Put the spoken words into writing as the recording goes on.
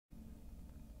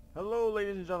Hello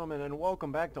ladies and gentlemen, and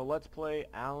welcome back to Let's Play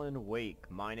Alan Wake.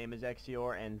 My name is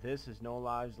Exeore, and this is No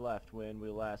Lives Left. When we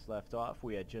last left off,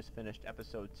 we had just finished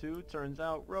episode 2. Turns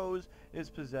out Rose is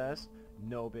possessed.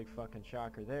 No big fucking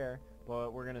shocker there.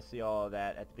 But we're gonna see all of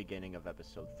that at the beginning of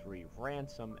episode 3.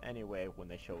 Ransom, anyway, when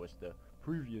they show us the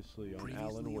previously on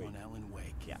Alan Wake. Alan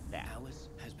Wake. Yeah, that. Alice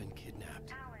has been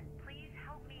kidnapped. Alan, please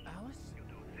help me. Alice? You'll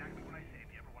do exactly what I say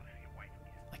if you ever want to see your wife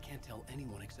again. I can't tell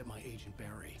anyone except my agent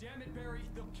Barry. Damn it, Barry,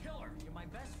 they'll kill her. You're my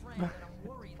best friend, and I'm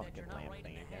worried that you're not Fucking right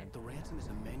in the lamp head. The ransom is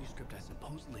a manuscript I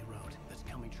supposedly wrote that's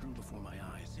coming true before my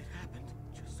eyes. It happened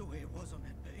just the way it was on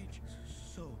that page.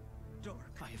 So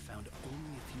dark. I have found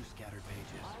only a few scattered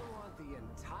pages. I want the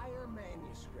entire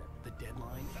manuscript. The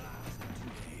deadline is in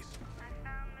 2 days. I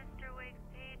found Mr. Wake's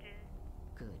pages.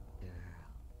 Good girl.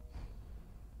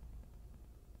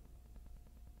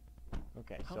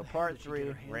 Okay, How so the hell part did she get 3,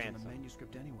 her hands on the Ransom.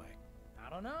 manuscript anyway? I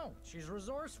don't know. She's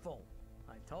resourceful.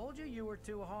 I told you you were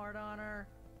too hard on her.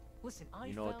 Listen, I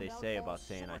You know what found they out say all about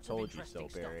saying, "I sorts of told you interesting so,"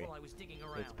 stuff Barry. while I was digging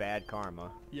around. It's bad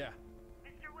karma. Yeah.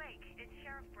 Mr. Wake, it's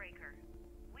Sheriff Breaker.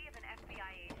 We have an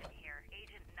FBI agent here,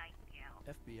 Agent Nightingale.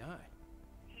 FBI.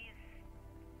 He's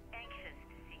anxious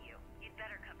to see you. You'd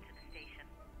better come to the station.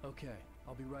 Okay,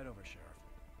 I'll be right over, Sheriff.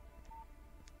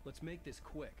 Let's make this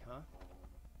quick, huh?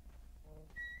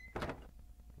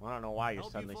 I don't know why you're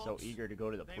Help you, suddenly so folks. eager to go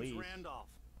to the Name's police. Randolph.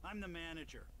 I'm the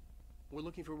manager. We're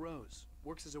looking for Rose.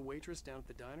 Works as a waitress down at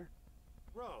the diner.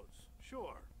 Rose,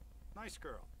 sure. Nice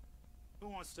girl. Who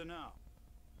wants to know?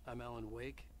 I'm Alan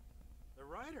Wake. The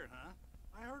writer, huh?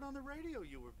 I heard on the radio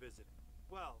you were visiting.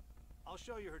 Well, I'll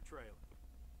show you her trailer.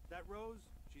 That Rose,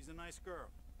 she's a nice girl.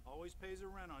 Always pays her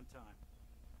rent on time.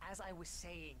 As I was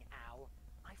saying, Al,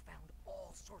 I found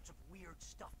all sorts of weird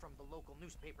stuff from the local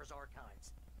newspaper's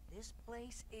archives. This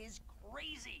place is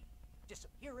crazy.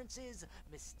 Disappearances,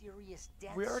 mysterious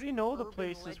deaths. We already know the urban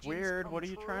place is legends weird. come What are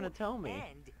you trying to true, tell me?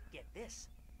 And get this,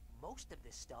 most of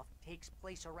this stuff takes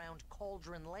place around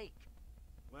Cauldron Lake.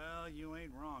 Well, you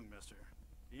ain't wrong, mister.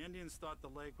 The Indians thought the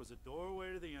lake was a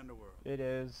doorway to the underworld. It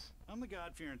is. I'm the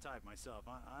God-fearing type myself.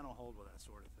 I don't hold with that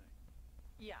sort of thing.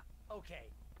 Yeah, okay.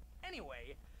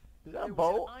 Anyway, Is that a there was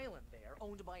boat? an island there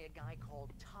owned by a guy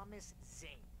called Thomas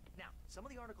Zane. Now, some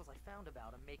of the articles I found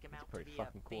about him make him That's a out to pretty be a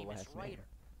fucking cool famous last name. writer.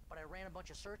 But I ran a bunch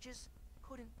of searches,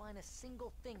 couldn't find a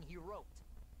single thing he wrote.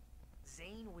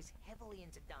 Zane was heavily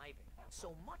into diving,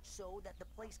 so much so that the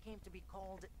place came to be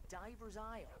called Diver's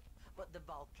Isle. But the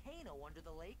volcano under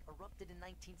the lake erupted in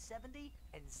 1970,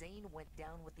 and Zane went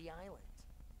down with the island.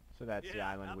 So that's the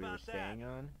Yeah, island how we were about that? staying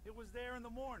on? It was there in the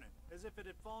morning, as if it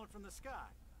had fallen from the sky.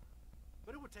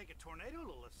 But it would take a tornado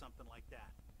to lift something like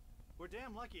that. We're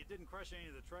damn lucky it didn't crush any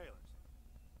of the trailers.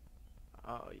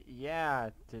 Oh,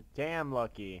 yeah, damn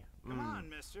lucky. Come on,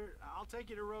 mister. I'll take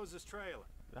you to Rose's trailer.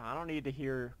 I don't need to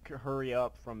hear hurry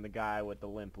up from the guy with the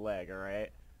limp leg,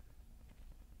 alright?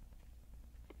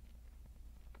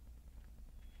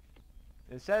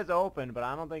 It says open, but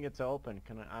I don't think it's open.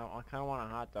 I kind of want a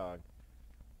hot dog.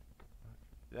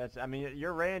 I mean,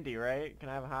 you're Randy, right? Can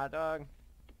I have a hot dog?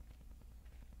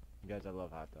 You guys, I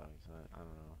love hot dogs. I don't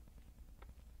know.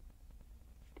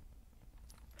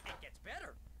 It gets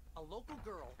better. A local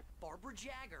girl, Barbara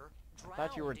Jagger, drowned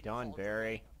thought you were in done, Cauldron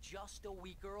Barry. Lake just a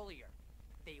week earlier.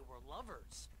 They were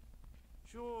lovers.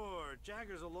 Sure,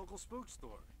 Jagger's a local spook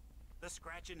story. The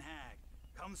Scratching Hag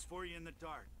comes for you in the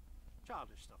dark.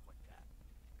 Childish stuff like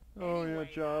that. Oh, Anyway,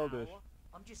 yeah, childish. Al,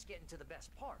 I'm just getting to the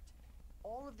best part.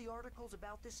 All of the articles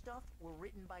about this stuff were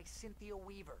written by Cynthia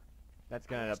Weaver. That's I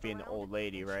gonna end asked up being the around, old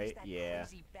lady, and she's right? that Yeah.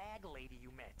 crazy bag lady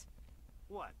you met.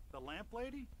 What, the lamp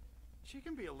lady? She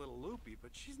can be a little loopy,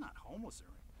 but she's not homeless or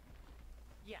anything.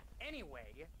 Yeah,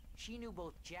 anyway, she knew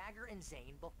both Jagger and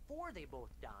Zane before they both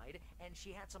died, and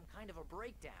she had some kind of a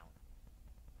breakdown.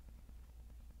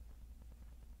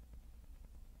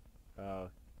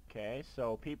 Okay,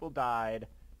 so people died.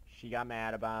 She got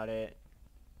mad about it.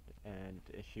 And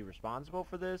is she responsible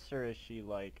for this, or is she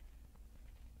like...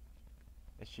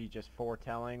 Is she just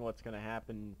foretelling what's gonna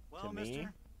happen Well, to me?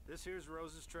 mister, this here's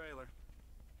Rose's trailer.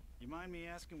 You mind me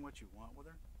asking what you want with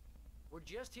her? We're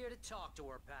just here to talk to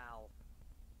her, pal.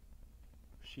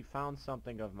 She found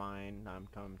something of mine. I'm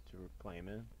come to claim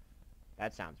it.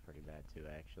 That sounds pretty bad too,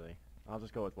 actually. I'll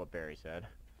just go with what Barry said.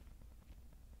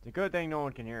 It's a good thing no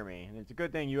one can hear me, and it's a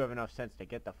good thing you have enough sense to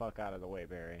get the fuck out of the way,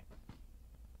 Barry.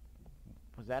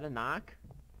 Was that a knock?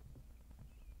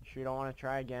 You sure you don't want to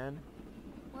try again?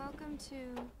 Welcome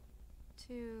to...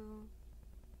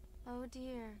 Oh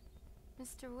dear.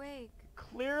 Mr. Wake.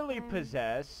 Clearly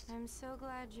possessed. I'm so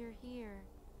glad you're here.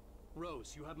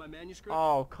 Rose, you have my manuscript?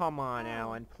 Oh, come on, Oh.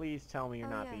 Alan. Please tell me you're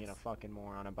Oh, not being a yes. fucking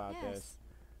moron about Yes.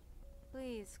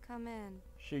 Please, come in.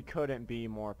 She couldn't be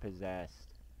more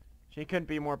possessed. She couldn't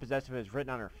be more possessed if it was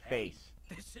written on her face.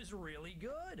 This is really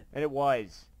good. And it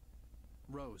was.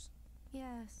 Rose,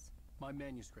 Yes, my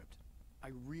manuscript. I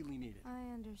really need it.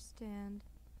 I understand.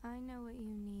 I know what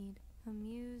you need. A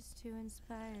muse to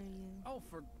inspire you. Oh,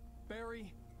 for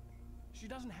Barry. She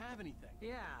doesn't have anything.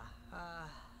 Yeah,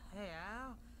 hey,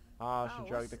 Al? Oh, she Oh,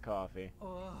 drugged what's- the coffee.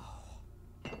 Oh.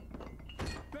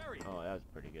 Barry! Oh, that was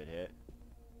a pretty good hit.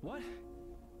 What?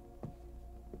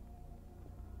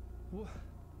 What?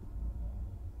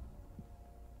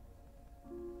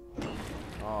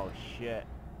 Oh, shit.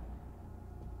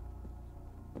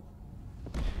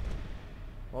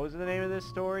 What was the name of this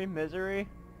story? Misery?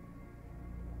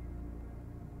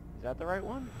 Is that the right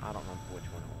one? I don't remember which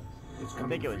one it was. I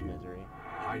think it was Misery.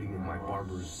 Hiding in my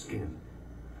barber's skin.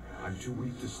 I'm too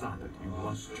weak to stop it. You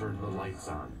must turn the lights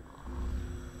on.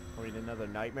 Are we in another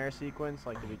nightmare sequence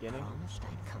like the beginning? Promised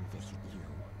I'd come visit you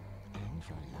and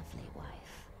your lovely wife.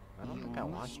 I don't you think I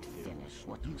want must you to. finish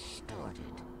what you started.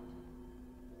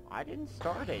 I didn't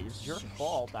start it. It's your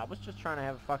fault. I was just trying to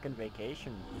have a fucking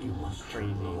vacation. You must Crazy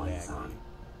turn the lights back. on.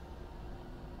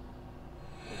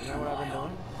 Isn't that what I've been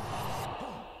doing?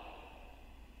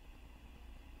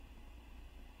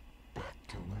 Back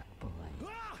to work, boy.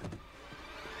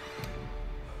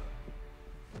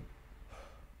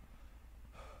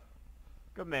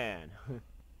 Good man.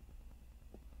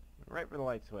 Right for the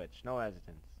light switch. No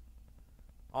hesitance.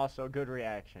 Also, good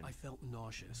reaction. I felt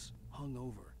nauseous,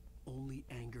 hungover. Only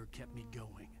anger kept me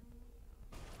going.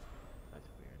 That's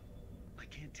weird. I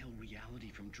can't tell reality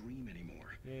from dream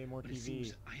anymore. Yay, more But it TV.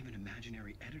 seems I have an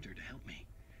imaginary editor to help me.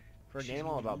 For a She's game an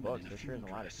all old about woman books, in there sure is a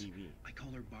funeral lot of dress. TV. I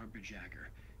call her Barbara Jagger.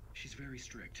 She's very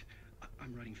strict.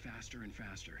 I'm writing faster and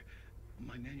faster.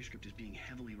 My manuscript is being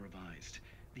heavily revised.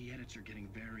 The edits are getting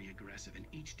very aggressive, and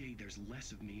each day there's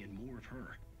less of me and more of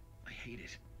her. I hate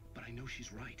it, but I know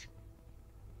she's right.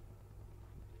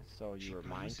 So She you were mind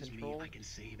promises controlled? me I can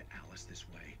save Alice this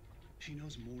way. She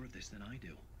knows more of this than I do.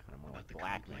 Kind of more About like the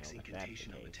blackmail complex if that's the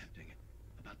incantation I'm case. attempting.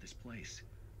 About this place.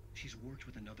 She's worked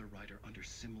with another writer under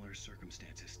similar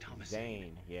circumstances, Thomas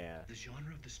Zane, yeah. The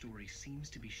genre of the story seems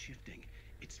to be shifting.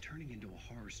 It's turning into a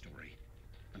horror story.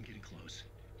 I'm getting close.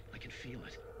 I can feel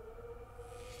it.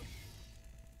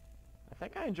 I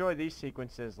think I enjoy these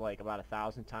sequences like about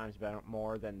 1,000 times better,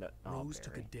 more than the... Oh, Rose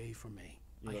took a Barry. day from me.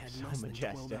 You I look had so less than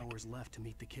 12 majestic. hours left to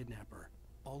meet the kidnapper.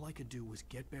 All I could do was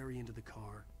get Barry into the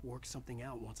car, work something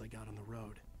out once I got on the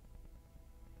road.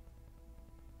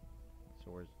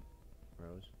 So where's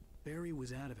Rose? Barry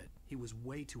was out of it. He was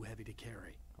way too heavy to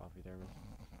carry. Coffee thermos?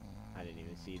 I didn't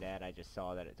even see that. I just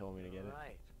saw that it told me to get it.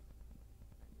 Right.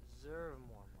 I deserve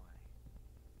more money.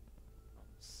 I'm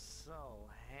so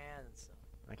handsome.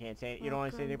 I can't say... You don't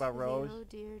want to say anything about Welcome Rose? to the Oh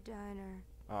Dear Diner.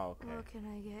 Oh, okay. What can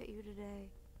I get you today?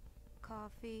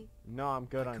 Coffee? No, I'm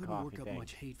good I on couldn't coffee, work up thanks.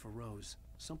 much hate for Rose.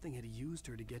 Something had used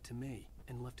her to get to me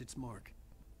and left its mark.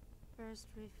 First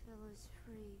refill is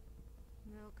free.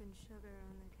 Milk and sugar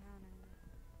on the counter.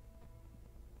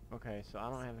 Okay, so I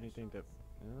don't have anything to...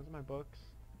 Those are my books?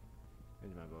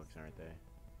 These are my books, aren't they?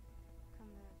 Come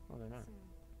back Oh, they're not. soon.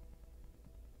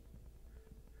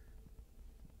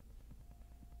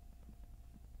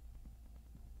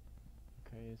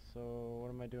 Okay, so what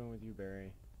am I doing with you,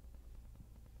 Barry?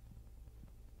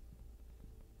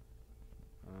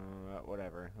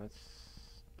 Whatever. Let's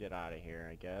get out of here,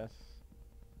 I guess.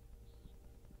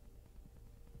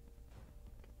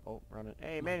 Oh, running.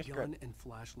 Hey, My manuscript. gun and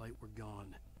flashlight were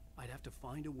gone. I'd have to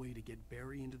find a way to get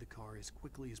Barry into the car as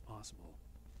quickly as possible.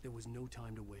 There was no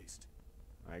time to waste.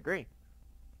 I agree.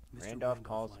 Mr. Randolph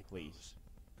calls the liked police. Rose.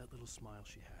 That little smile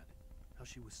she had. How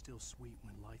she was still sweet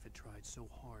when life had tried so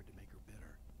hard to make her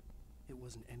bitter. It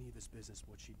wasn't any of his business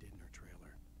what she did in her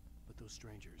trailer. But those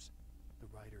strangers, the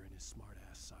writer and his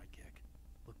smart-ass sidekick,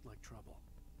 looked like trouble.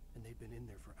 And they'd been in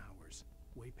there for hours,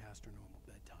 way past her normal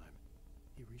bedtime.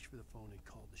 He reached for the phone and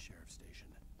called the sheriff's station.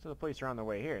 So the police are on their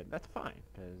way here. That's fine,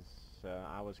 because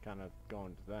I was kind of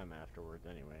going to them afterwards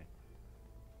anyway.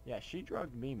 Yeah, she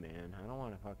drugged me, man. I don't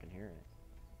want to fucking hear it.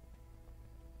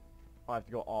 Oh, I have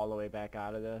to go all the way back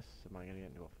out of this? Am I going to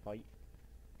get into a fight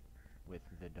with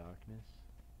the darkness?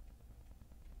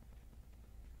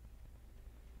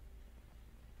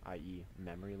 I.e.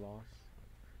 memory loss?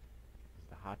 Is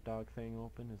the hot dog thing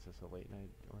open? Is this a late night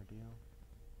ordeal?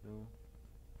 No?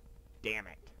 Damn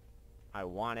it! I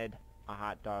wanted a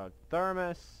hot dog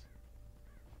thermos!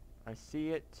 I see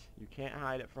it. You can't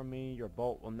hide it from me. Your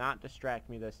bolt will not distract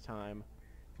me this time.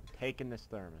 I'm taking this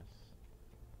thermos.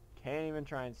 Can't even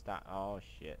try and stop. Oh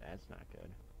shit, that's not good.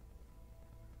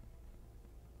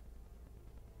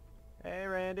 Hey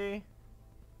Randy.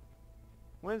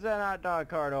 When's that hot dog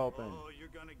cart open? Oh, you're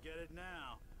gonna get it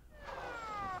now.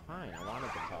 Fine, I wanted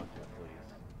to talk to the police.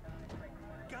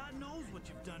 God knows what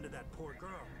you've done to that poor girl.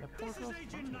 This is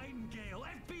Agent Nightingale,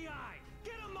 FBI!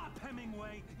 Get him up,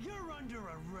 Hemingway! You're under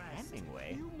arrest!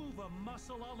 Hemingway? You move a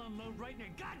muscle, I'll unload right in your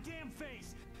goddamn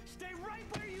face! Stay right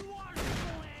where you are,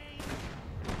 Triple A!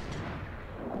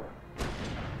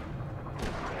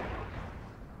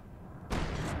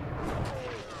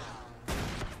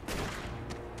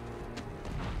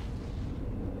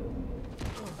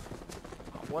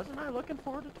 Wasn't I looking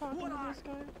forward to talking What to are? this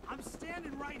guy? I'm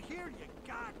standing right here, you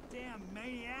goddamn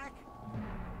maniac!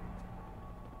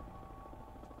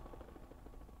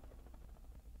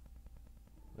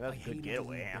 That's I a hated good to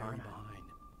getaway, leave Barry Alan. behind,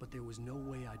 but there was no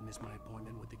way I'd miss my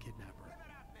appointment with the kidnapper.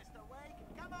 Mr.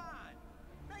 Wake, come on!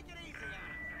 Make it easy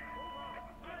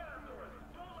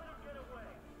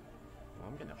on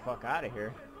I'm getting the fuck out of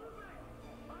here.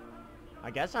 I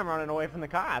guess I'm running away from the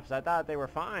cops. I thought they were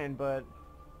fine, but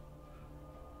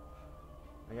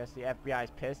I guess the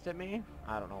FBI's pissed at me.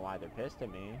 I don't know why they're pissed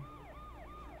at me.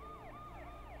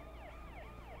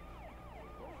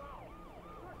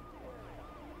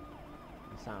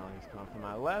 The sound is coming from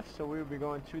my left, so we will be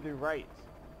going to the right.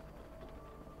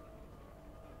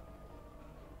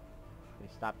 They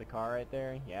stopped the car right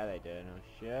there? Yeah, they did. Oh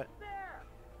shit.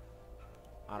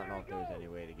 I don't know if there's any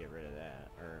way to get rid of that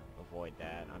or avoid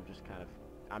that. I'm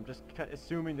just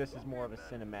assuming this is more of a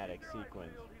cinematic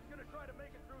sequence.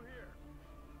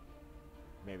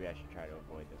 Maybe I should try to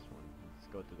avoid this one. Let's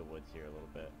go through the woods here a little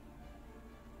bit.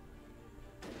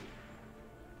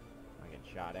 I get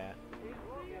shot at.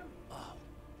 Oh,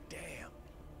 damn.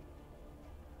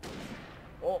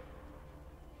 Oh!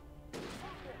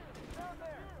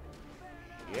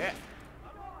 Yeah!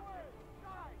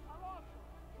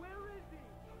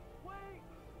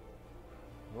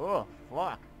 Oh,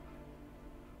 fuck!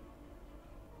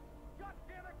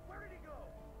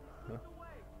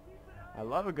 I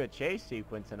love a good chase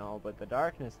sequence and all, but the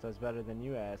darkness does better than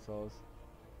you assholes.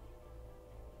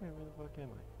 Wait, where the fuck am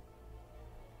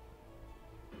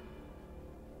I?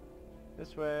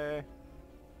 This way.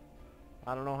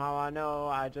 I don't know how I know,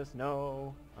 I just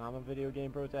know. I'm a video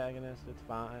game protagonist, it's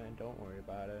fine, don't worry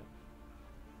about it.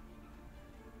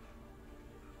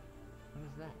 What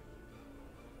is that?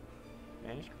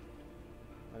 Manuscript?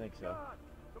 I think so.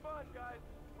 Come on, guys.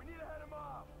 We need to head him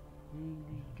off.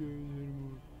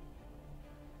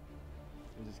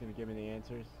 Is this gonna give me the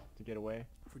answers to get away?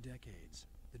 For decades,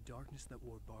 the darkness that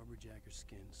wore Barbara Jagger's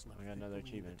skin slept I got another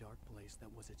fitfully in achievement. the dark place that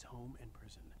was its home and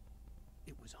prison.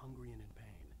 It was hungry and in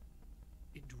pain.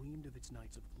 It dreamed of its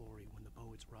nights of glory when the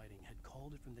poet's writing had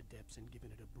called it from the depths and given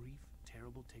it a brief,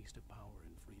 terrible taste of power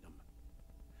and freedom.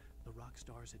 The rock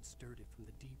stars had stirred it from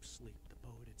the deep sleep the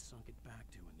poet had sunk it back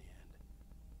to in the end.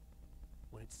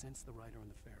 When it sensed the writer on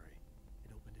the ferry,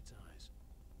 it opened its eyes.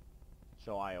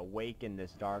 So I awakened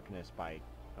this darkness by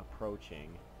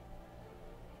approaching,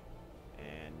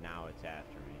 and now it's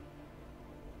after me.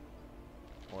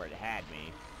 Or it had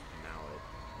me, and now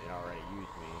it already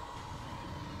used me.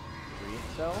 Free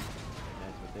itself? And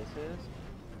that's what this is?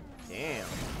 Damn.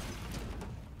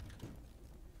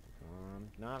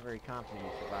 Not very confident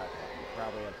you survived that. You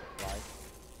probably have supplies.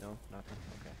 No? Nothing?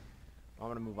 Okay. Well,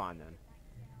 I'm gonna move on then.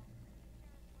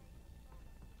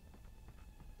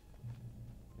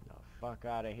 Get the fuck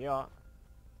out of here.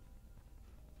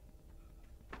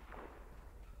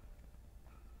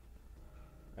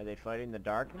 Are they fighting the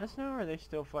darkness now, or are they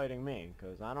still fighting me?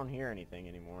 Because I don't hear anything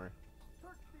anymore.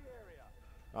 Search the area.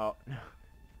 Oh,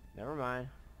 never mind.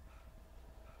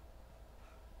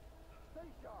 Stay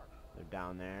sharp. They're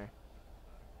down there.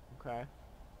 Okay.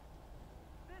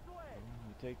 This way.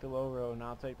 You take the low road, and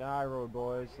I'll take the high road,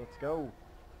 boys. Let's go.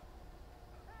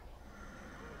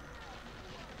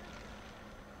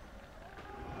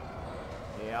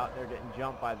 Yeah, they're getting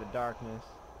jumped by the darkness.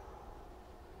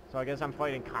 So I guess I'm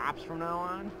fighting cops from now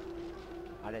on?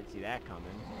 I didn't see that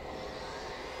coming.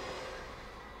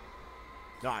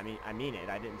 No, I mean it.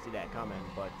 I didn't see that coming,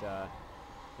 but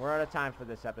we're out of time for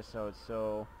this episode,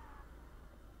 so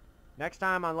next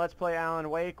time on Let's Play Alan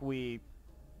Wake, we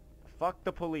fuck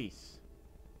the police.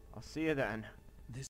 I'll see you then.